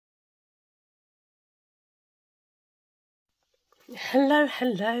Hello,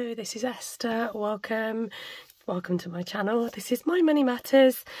 this is Esther. Welcome to my channel. This is My Money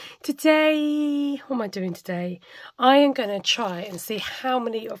Matters. Today, what am I doing today? I am going to try and see how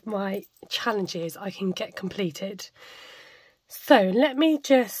many of my challenges I can get completed. So let me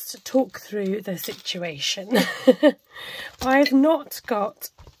just talk through the situation. I've not got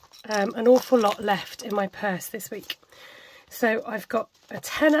an awful lot left in my purse this week. So I've got a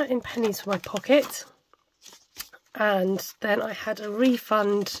tenner in pennies for my pocket. And then I had a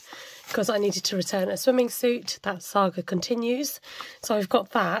refund because I needed to return a swimming suit. That saga continues. So I've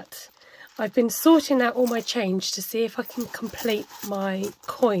got that. I've been sorting out all my change to see if I can complete my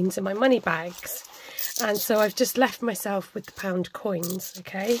coins in my money bags. And so I've just left myself with the pound coins,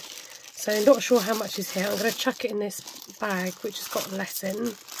 okay? So I'm not sure how much is here. I'm going to chuck it in this bag, which has got less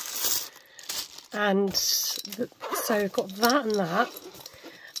in. And so I've got that and that.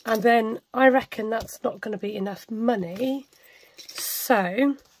 And then I reckon that's not going to be enough money.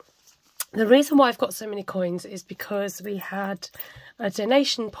 So the reason why I've got so many coins is because we had a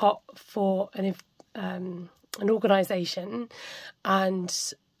donation pot for an organisation,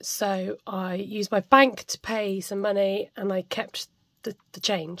 and so I used my bank to pay some money and I kept the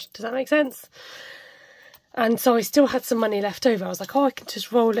change. Does that make sense? And so I still had some money left over. I was like, oh, I can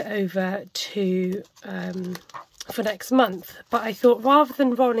just roll it over to for next month. But I thought rather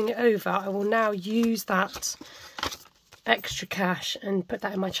than rolling it over, I will now use that extra cash and put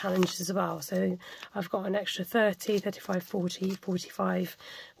that in my challenges as well. So I've got an extra 30, 35, 40, 45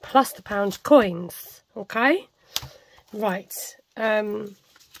 plus the pound coins. Okay, right. So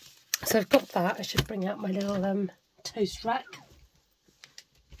I've got that. I should bring out my little toast rack.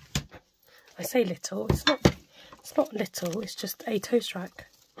 I say little, it's not little, it's just a toast rack.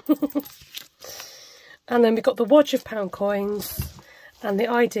 And then we've got the wad of pound coins, and the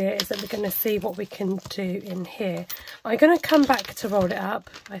idea is that we're going to see what we can do in here. I'm going to come back to roll it up,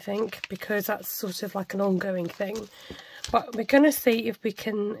 I think, because that's sort of like an ongoing thing. But we're going to see if we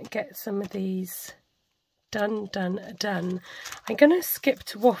can get some of these done. I'm going to skip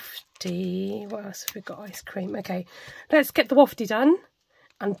to wafty. What else have we got? Ice cream. Okay, let's get the wafty done,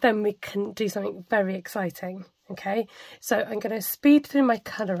 and then we can do something very exciting. Okay, so I'm going to speed through my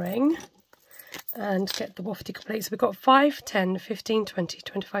colouring and get the wafty complete. So we've got 5, 10, 15, 20,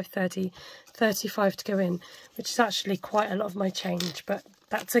 25, 30, 35 to go in, which is actually quite a lot of my change, but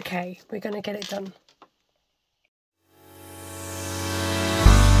that's okay. We're going to get it done.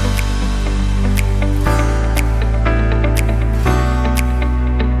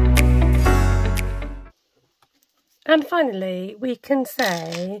 And finally, we can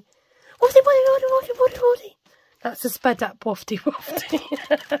say, wafty, wafty. That's a sped up wafty.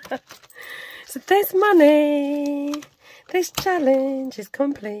 So there's money. This challenge is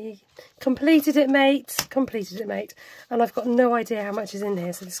complete. Completed it, mate. And I've got no idea how much is in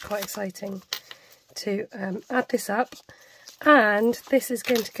here, so this is quite exciting to add this up. And this is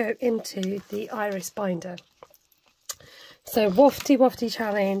going to go into the iris binder. So wafty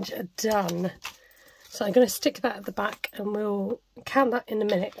challenge done. So I'm going to stick that at the back and we'll count that in a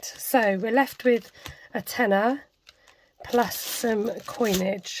minute. So we're left with a tenner plus some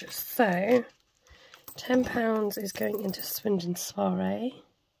coinage. So £10 is going into Swindon Soiree.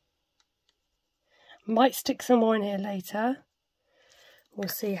 Might stick some more in here later. We'll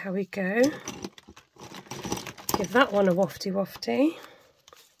see how we go. Give that one a wafty.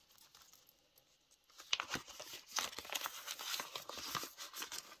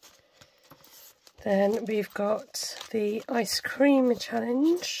 Then we've got the ice cream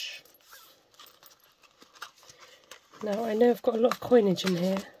challenge. Now I know I've got a lot of coinage in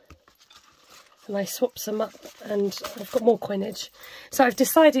here, and I swapped some up and I've got more coinage. So I've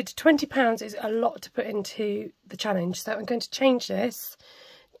decided £20 is a lot to put into the challenge, so I'm going to change this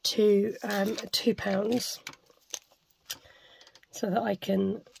to £2 so that I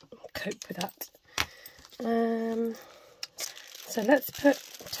can cope with that. So let's put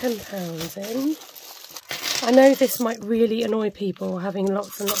 £10 in. I know this might really annoy people having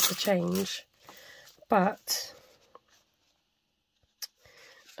lots and lots of change, but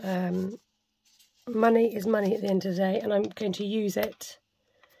money is money at the end of the day, and I'm going to use it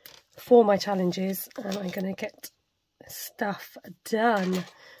for my challenges, and I'm going to get stuff done.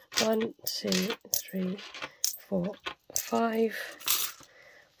 1, 2, 3, 4, 5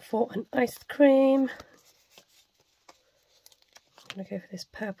 for an ice cream. I'm going to go for this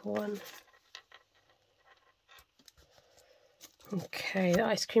purple one. Okay, the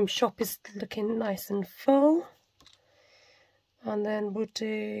ice cream shop is looking nice and full. And then we'll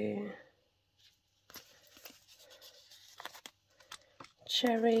do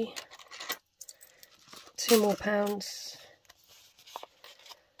cherry, £2 more.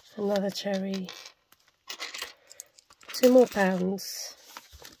 Another cherry. 2 more pounds.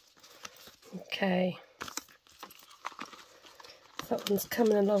 Okay. That one's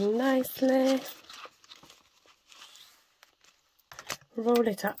coming along nicely. Roll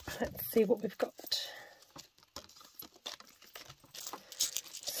it up. Let's see what we've got.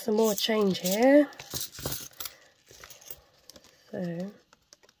 Some more change here. So,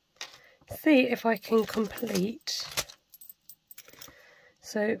 see if I can complete.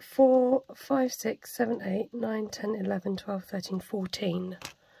 So 4, 5, 6, 7, 8, 9, 10, 11, 12, 13, 14.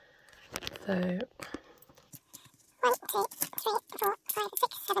 So 1, 2, 3, 4, 5,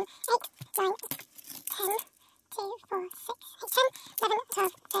 6, 7, 8, 9, 10, 2, 4, 6, 8, 10, 11,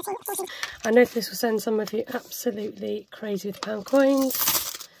 12, 13, 14. I know this will send some of you absolutely crazy with pound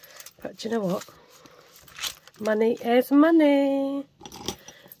coins, but do you know what? Money is money.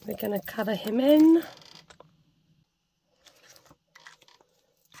 We're going to colour him in.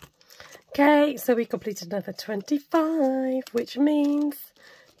 Okay, so we completed another 25, which means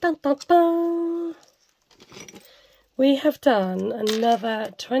dun, dun, dun, we have done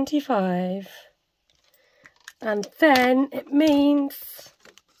another 25, and then it means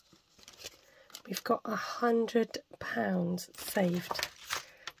we've got £100 saved.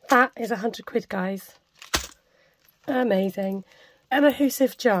 That is 100 quid, guys. Amazing. An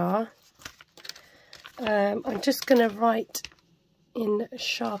adhesive jar. I'm just going to write in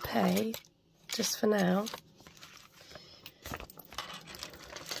Sharpie just for now.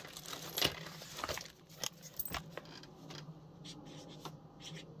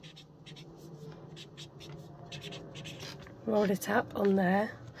 Roll it up on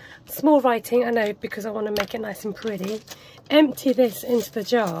there. Small writing, I know, because I want to make it nice and pretty. Empty this into the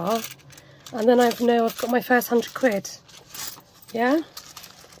jar, and then I know I've got my first 100 quid. Yeah?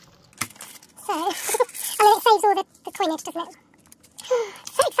 So, and then it saves all the coinage, doesn't it? So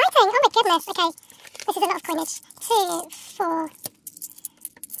exciting! Oh my goodness! Okay, this is a lot of coinage. 2, 4,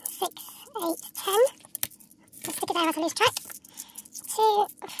 6, 8, 10. Let's stick it there as I lose track. 2,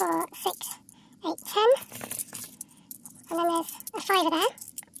 4, 6, 8, 10. And then there's a 5 there.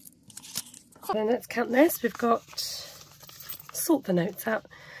 So then let's count this. We've got, sort the notes out,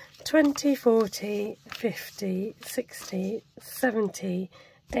 20, 40, 50, 60, 70,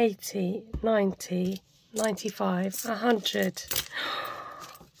 80, 90, 95, 100.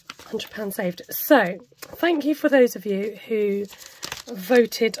 £100 saved. So thank you for those of you who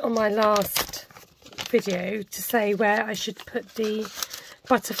voted on my last video to say where I should put the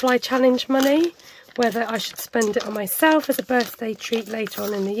butterfly challenge money, whether I should spend it on myself as a birthday treat later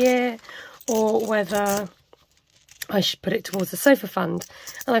on in the year, or whether I should put it towards the sofa fund.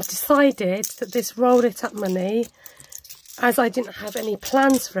 And I've decided that this roll it up money, as I didn't have any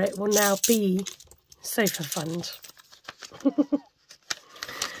plans for it, will now be sofa fund.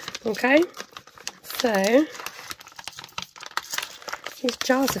 Okay, so these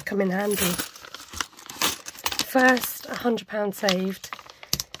jars have come in handy. First £100 saved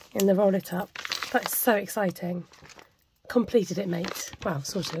in the roll it up. That is so exciting. Completed it, mate. Well,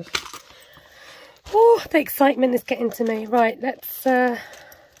 sort of. Oh, the excitement is getting to me. Right, let's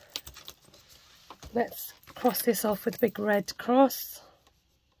cross this off with a big red cross.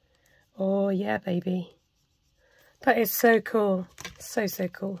 Oh yeah, baby. That is so cool. So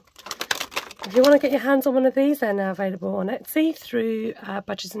cool. If you want to get your hands on one of these, they're now available on Etsy through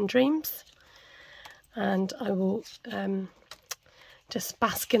Budgets and Dreams. And I will just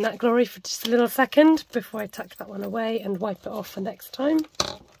bask in that glory for just a little second before I tuck that one away and wipe it off for next time.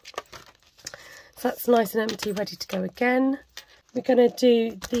 So that's nice and empty, ready to go again. We're going to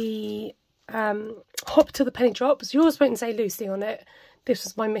do the hop till the penny drops. Yours won't say Lucy on it. This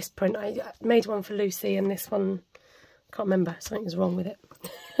was my misprint. I made one for Lucy and this one, can't remember, something was wrong with it.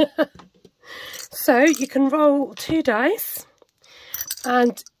 So you can roll 2 dice,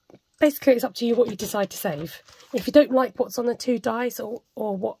 and basically it's up to you what you decide to save. If you don't like what's on the 2 dice, or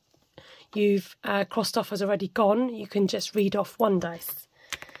what you've crossed off as already gone, you can just read off 1 dice.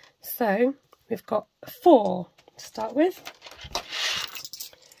 So we've got 4 to start with.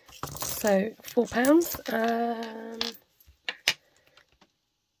 So £4.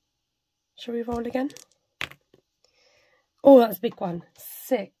 Shall we roll again? Oh, that's a big one.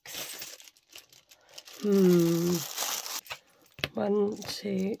 6. 1,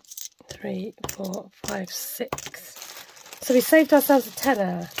 2, 3, 4, 5, 6. So we saved ourselves a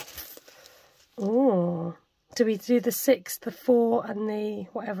tenner. Oh, do we do the 6, the 4, and the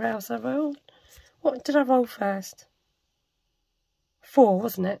whatever else I rolled? What did I roll first? 4,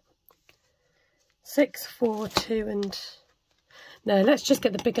 wasn't it? 6, 4, 2, and... No, let's just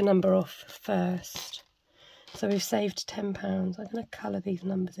get the bigger number off first. So we've saved £10. I'm going to colour these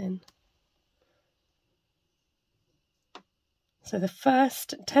numbers in. So the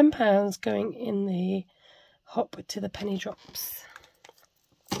first £10 going in the hop to the penny drops.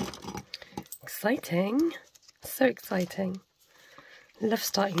 Exciting. So exciting. Love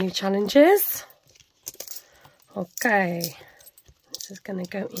starting new challenges. Okay. This is going to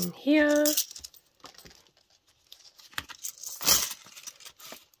go in here.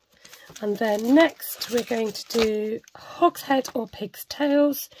 And then next we're going to do hogshead or pig's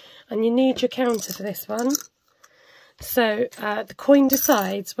tails, and you need your counter for this one. So the coin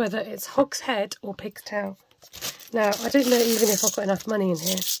decides whether it's hogshead or pig's tail. Now I don't know even if I've got enough money in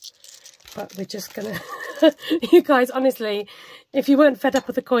here, but we're just gonna you guys, honestly, if you weren't fed up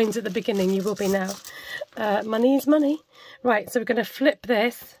with the coins at the beginning, you will be now. Money is money. Right, so we're gonna flip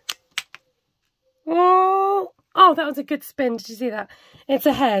this. Oh, that was a good spin. Did you see that? It's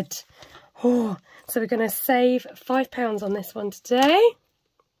a head. Oh, so we're going to save £5 on this one today.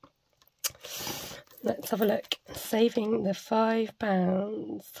 Let's have a look. Saving the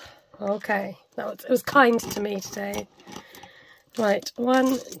 £5. Okay, it was kind to me today. Right,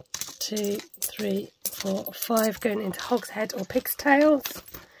 1, 2, 3, 4, 5 going into hogshead or pig's tails.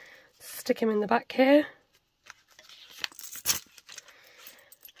 Stick him in the back here.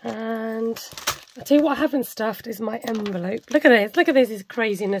 And I'll tell you what I haven't stuffed is my envelope. Look at this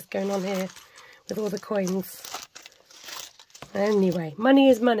craziness going on here with all the coins. Anyway, money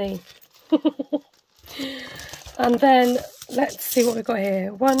is money. And then let's see what we've got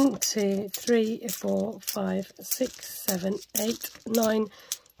here. 1, 2, 3, 4, 5, 6, 7, 8, 9,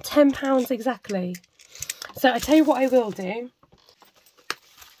 £10 exactly. So I tell you what I will do.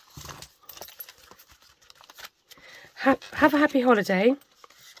 Have a happy holiday.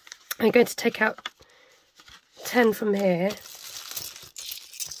 I'm going to take out 10 from here,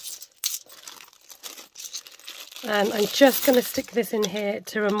 and I'm just going to stick this in here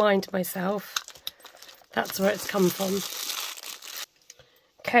to remind myself that's where it's come from.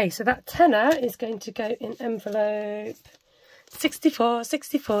 Okay, so that tenner is going to go in envelope 64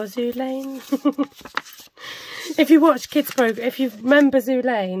 Zoo Lane. If you watch kids program, if you remember Zoo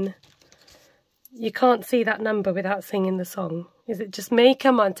Lane, you can't see that number without singing the song. Is it just me?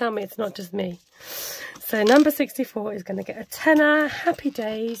 Come on, tell me it's not just me. So number 64 is going to get a tenner. Happy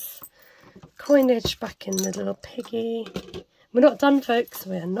days. Coinage back in the little piggy. We're not done, folks.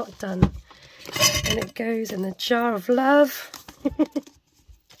 We're not done. And it goes in the jar of love.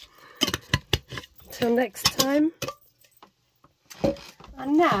 Till next time.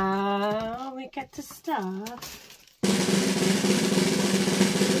 And now we get to stuff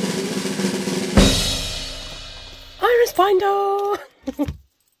Iris binder.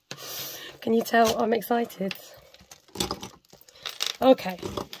 Can you tell I'm excited? Okay,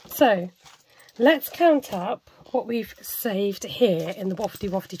 so let's count up what we've saved here in the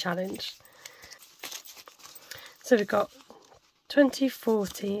Wafty challenge. So we've got 20,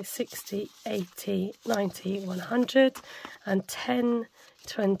 40, 60, 80, 90, 100, and 10,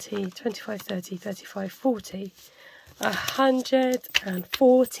 20, 25, 30, 35, 40.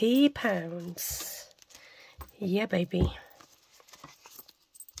 £140. Yeah, baby.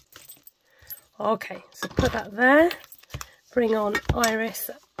 Okay, so put that there. Bring on Iris.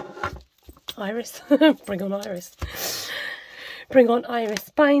 Bring on Iris. Bring on Iris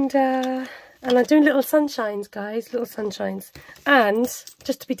binder. And I'm doing little sunshines, guys. Little sunshines. And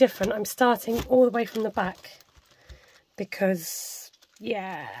just to be different, I'm starting all the way from the back. Because,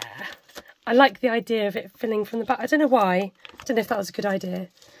 yeah, I like the idea of it filling from the back. I don't know why. I don't know if that was a good idea.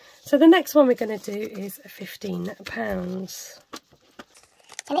 So the next one we're going to do is £15.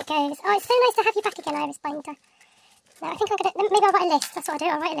 And it goes, oh, it's so nice to have you back again, Iris binder. Now I think I'm going to, maybe I'll write a list. That's what I'll do,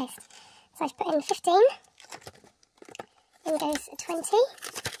 I'll write a list. So I've put in 15. Then goes 20.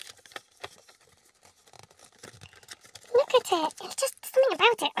 Look at it. It's just something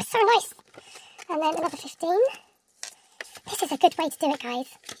about it. It's so nice. And then another 15. This is a good way to do it,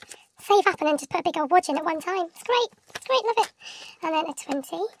 guys. Save up and then just put a big old wodge in at one time. It's great. It's great. Love it. And then a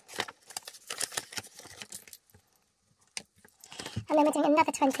 20. And then we're doing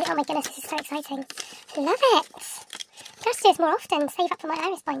another 20. Oh my goodness, this is so exciting. Love it. I have to do this more often. Save up for my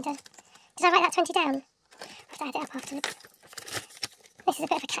Iris binder. Did I write that 20 down? I have to add it up afterwards. This is a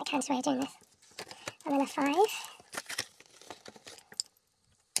bit of a cat-counter way of doing this. And then a 5. I'm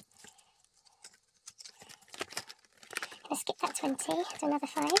going to skip that 20, do another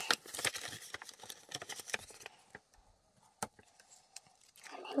 5.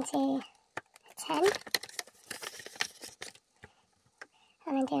 And then do a 10.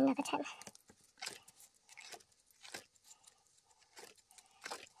 And then do another 10.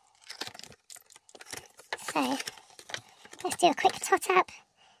 So let's do a quick tot up.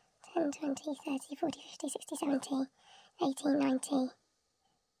 10, 20, 30, 40, 50, 60, 70, 80, 90,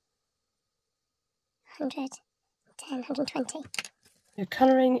 100, 10, 120. You're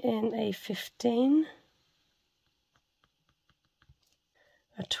colouring in a 15,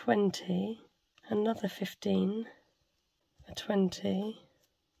 a 20, another 15, a 20,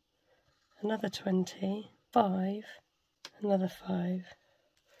 another 20, 5, another 5,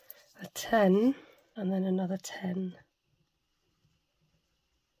 a 10, and then another 10.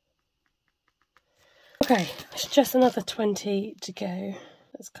 Okay, it's just another 20 to go.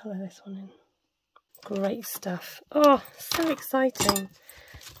 Let's colour this one in. Great stuff. Oh, so exciting.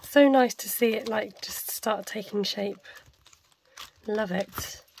 So nice to see it like just start taking shape. Love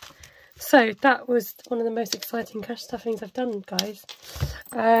it. So that was one of the most exciting cash stuffings I've done, guys.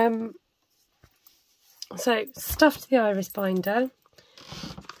 So stuffed the iris binder.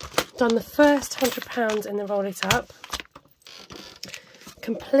 Done the first £100 in the roll it up.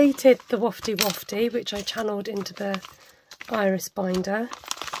 Completed the wafty, which I channelled into the iris binder.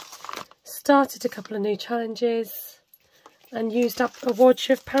 Started a couple of new challenges and used up a wad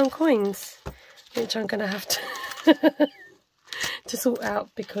of pound coins, which I'm going to have to to sort out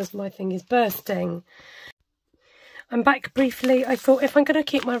because my thing is bursting. I'm back briefly. I thought if I'm going to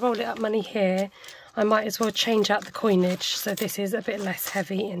keep my roll it up money here, I might as well change out the coinage so this is a bit less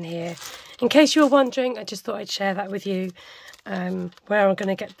heavy in here. In case you were wondering, I just thought I'd share that with you, where I'm going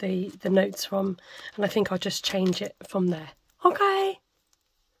to get the notes from, and I think I'll just change it from there. Okay.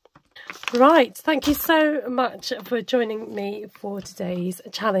 Right, thank you so much for joining me for today's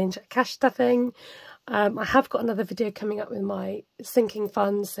challenge, cash stuffing. I have got another video coming up with my sinking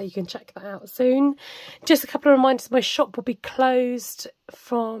funds, so you can check that out soon. Just a couple of reminders, my shop will be closed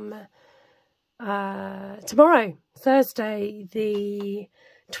from tomorrow, Thursday, the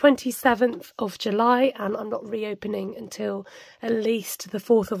 27th of July, and I'm not reopening until at least the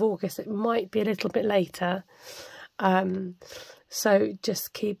 4th of August. It might be a little bit later. So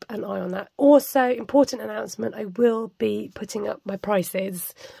just keep an eye on that. Also, important announcement, I will be putting up my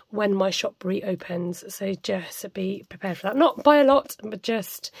prices when my shop reopens. So just be prepared for that. Not by a lot, but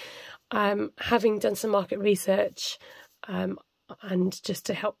just having done some market research and just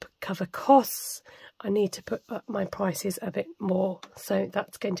to help cover costs, I need to put up my prices a bit more. So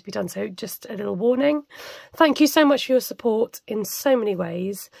that's going to be done. So just a little warning. Thank you so much for your support in so many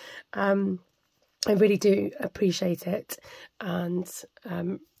ways. I really do appreciate it, and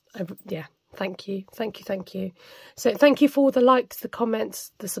yeah, thank you. So thank you for all the likes, the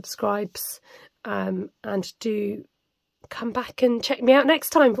comments, the subscribes, and do come back and check me out next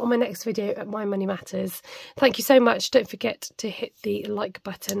time on my next video at My Money Matters. Thank you so much. Don't forget to hit the like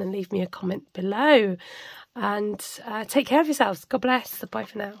button and leave me a comment below, and take care of yourselves. God bless. Bye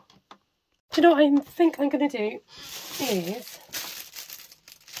for now. Do you know what I think I'm going to do is...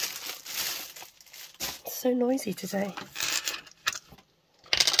 so noisy today.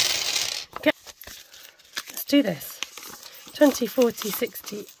 Okay, let's do this. 20, 40,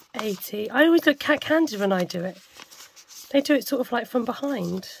 60, 80. I always look cat-candid when I do it. They do it sort of like from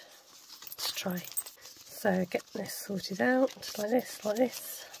behind. Let's try. So get this sorted out, like this, like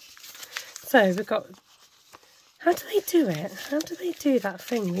this. So we've got... How do they do it? How do they do that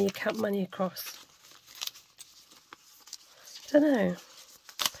thing where you count money across? I don't know.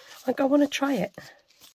 I want to try it.